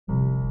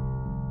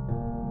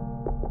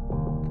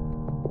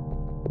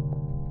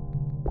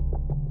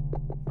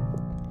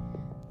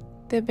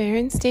The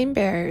Berenstain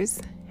Bears,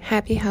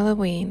 Happy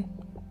Halloween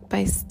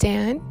by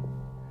Stan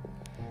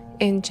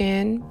and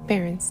Jan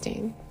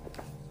Berenstain.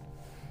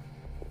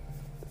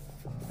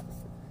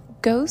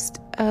 Ghost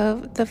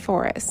of the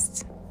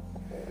Forest.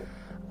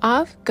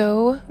 Off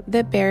go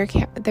the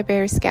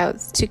Bear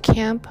Scouts to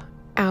camp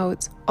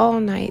out all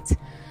night.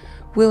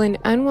 Will an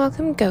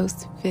unwelcome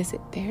ghost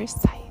visit their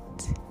sight?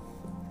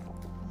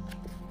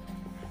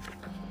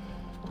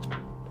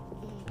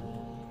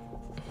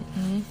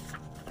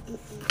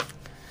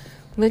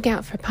 Look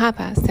out for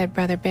Papa, said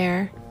Brother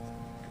Bear,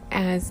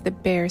 as the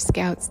Bear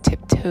Scouts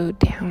tiptoed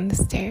down the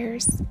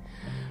stairs.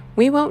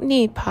 We won't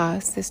need Pa,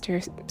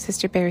 Sister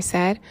Bear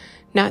said.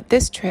 Not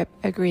this trip,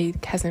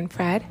 agreed Cousin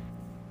Fred.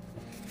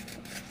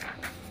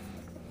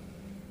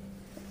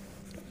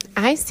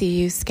 I see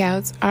you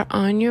Scouts are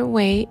on your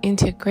way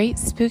into Great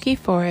Spooky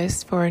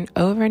Forest for an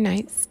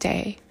overnight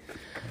stay.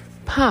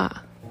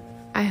 Pa,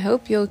 I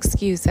hope you'll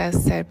excuse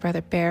us, said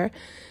Brother Bear,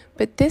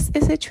 but this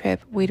is a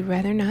trip we'd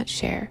rather not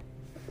share.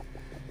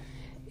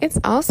 It's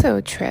also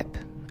a trip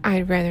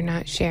I'd rather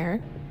not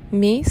share.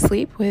 Me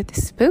sleep with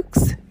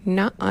spooks,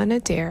 not on a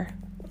dare.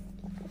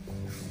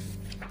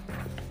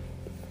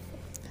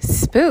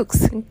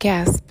 Spooks,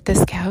 gasped the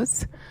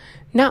Scouts,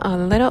 not a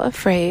little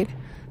afraid.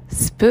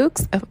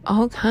 Spooks of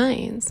all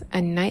kinds, a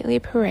nightly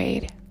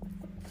parade.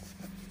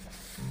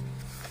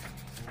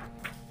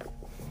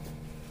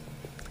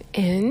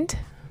 And,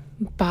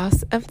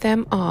 boss of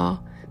them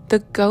all, the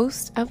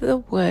ghost of the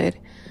wood,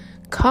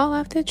 call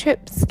off the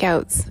trip,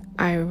 Scouts.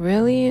 I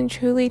really and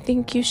truly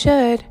think you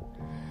should.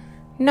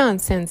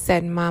 Nonsense,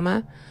 said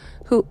Mama,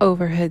 who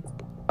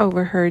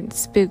overheard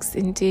spooks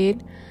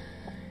indeed.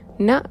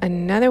 Not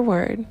another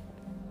word.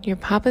 Your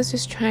Papa's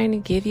just trying to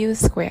give you a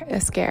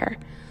scare.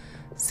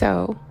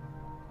 So,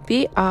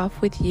 be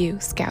off with you,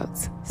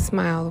 Scouts,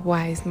 smiled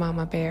wise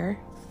Mama Bear.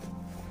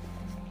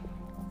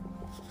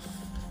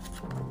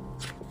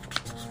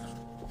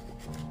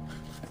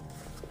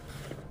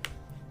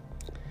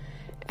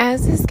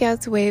 As the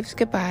Scouts waved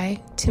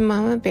goodbye to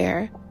Mama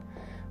Bear,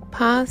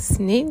 Pa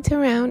sneaked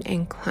around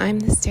and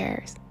climbed the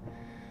stairs.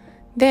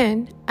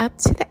 Then up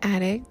to the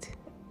attic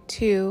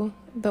to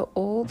the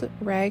old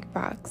rag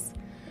box.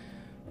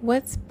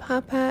 What's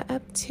Papa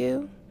up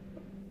to?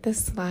 The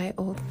sly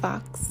old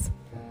fox.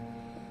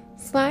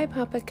 Sly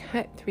Papa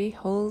cut 3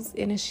 holes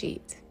in a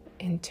sheet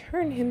and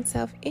turned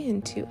himself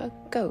into a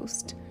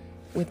ghost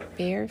with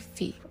bare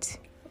feet.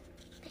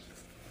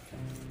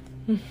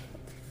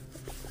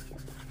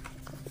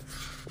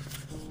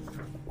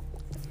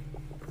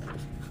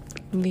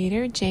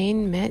 Leader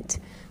Jane met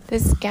the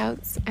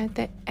Scouts at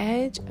the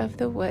edge of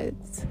the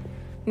woods.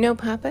 No,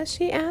 Papa,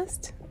 she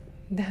asked.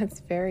 That's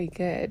very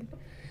good.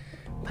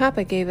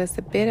 Papa gave us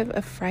a bit of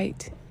a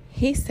fright.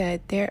 He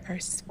said there are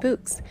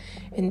spooks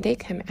and they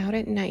come out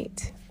at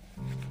night.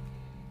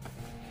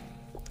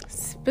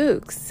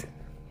 Spooks?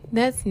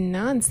 That's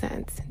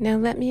nonsense. Now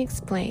let me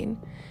explain.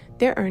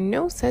 There are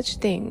no such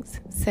things,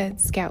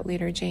 said Scout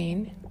Leader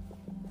Jane.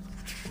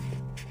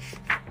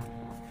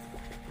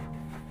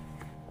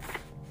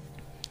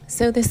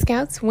 So the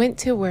Scouts went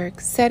to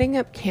work, setting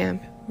up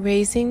camp,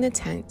 raising the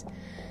tent,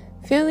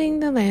 filling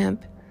the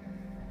lamp,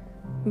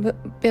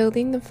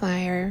 building the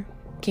fire,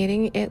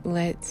 getting it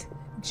lit.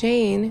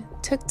 Jane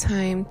took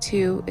time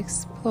to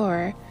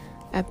explore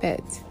a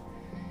bit.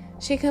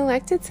 She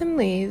collected some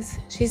leaves,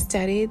 she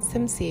studied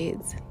some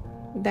seeds.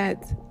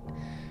 That's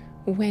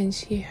when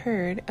she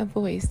heard a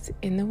voice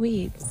in the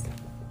weeds.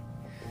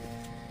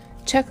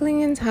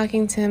 Chuckling and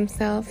talking to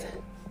himself,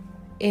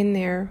 in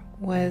there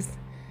was,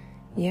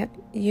 yep,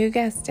 you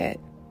guessed it,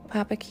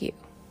 Papa Q.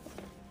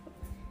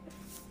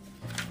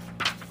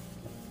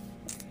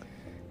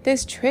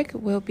 This trick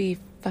will be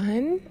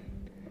fun,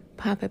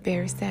 Papa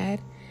Bear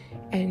said,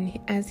 and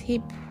as he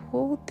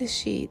pulled the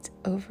sheet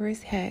over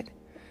his head.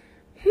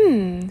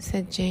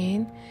 Said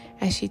Jane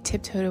as she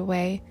tiptoed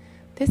away.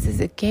 This is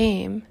a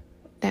game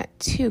that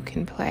 2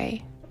 can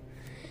play.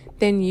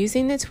 Then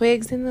using the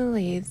twigs and the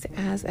leaves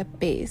as a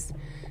base,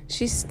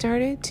 she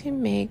started to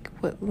make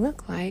what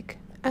looked like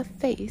a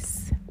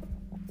face.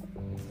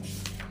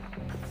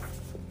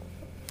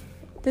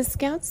 The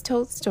Scouts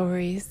told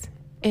stories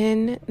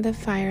in the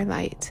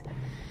firelight.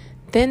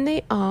 Then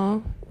they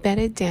all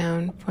bedded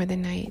down for the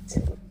night.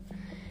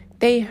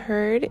 They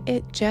heard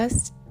it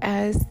just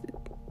as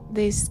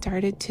they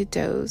started to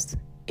doze.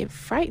 It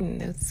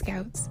frightened those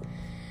Scouts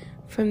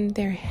from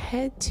their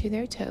head to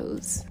their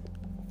toes.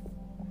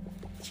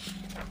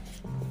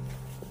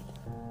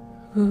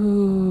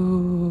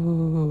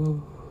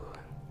 Ooh,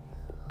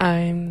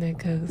 I'm the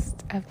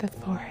ghost of the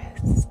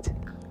forest.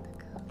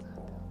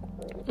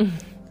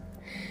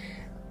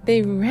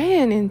 They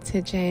ran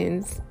into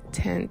Jane's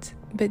tent,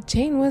 but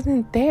Jane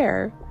wasn't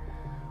there.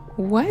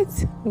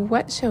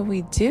 What shall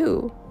we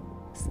do?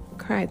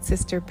 Cried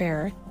Sister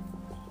Bear.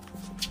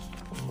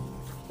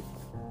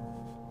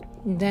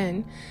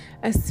 Then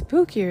a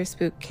spookier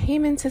spook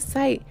came into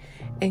sight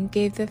and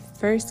gave the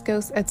first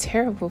ghost a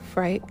terrible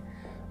fright.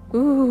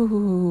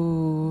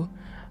 Ooh,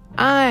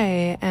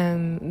 I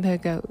am the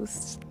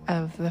ghost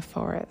of the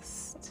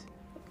forest.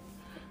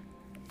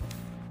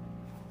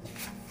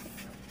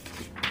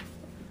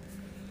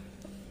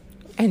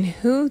 And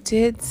who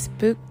did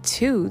Spook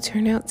 2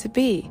 turn out to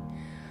be?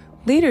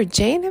 Leader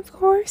Jane, of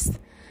course.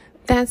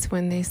 That's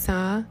when they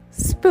saw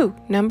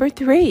Spook number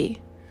 3.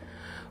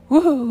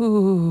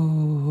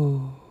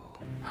 Whoa!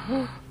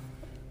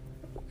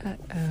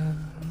 Uh-oh.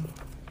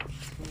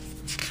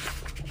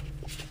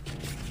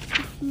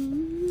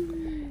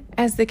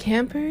 As the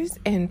campers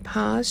and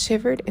Paws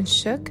shivered and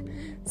shook,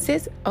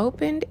 Sis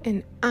opened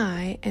an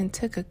eye and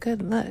took a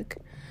good look.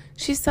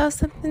 She saw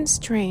something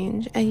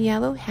strange, a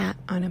yellow hat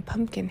on a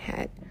pumpkin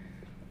head.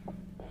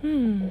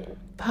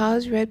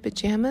 Paws' red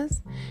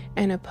pajamas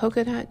and a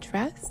polka dot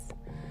dress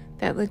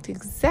that looked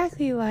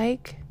exactly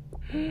like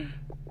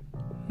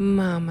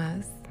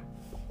Mama's.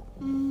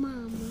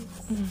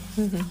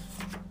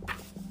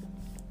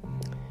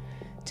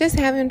 Just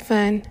having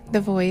fun,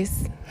 the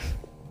voice.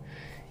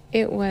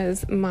 It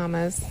was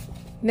Mama's.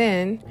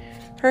 Then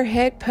her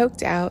head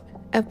poked out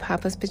of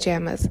Papa's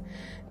pajamas.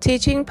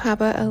 Teaching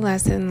Papa a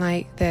lesson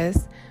like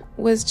this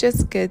was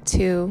just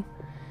too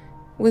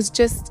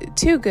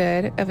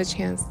good of a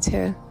chance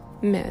to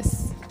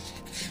miss.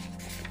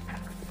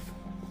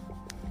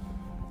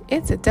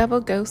 It's a double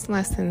ghost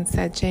lesson,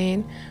 said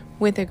Jane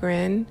with a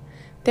grin.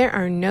 There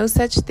are no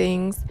such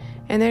things,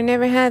 and there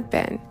never have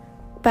been.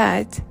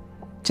 But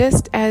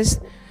just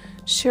as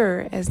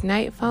sure as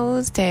night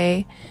follows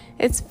day,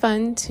 it's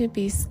fun to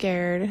be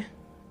scared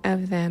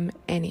of them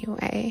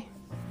anyway.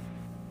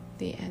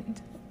 The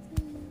end.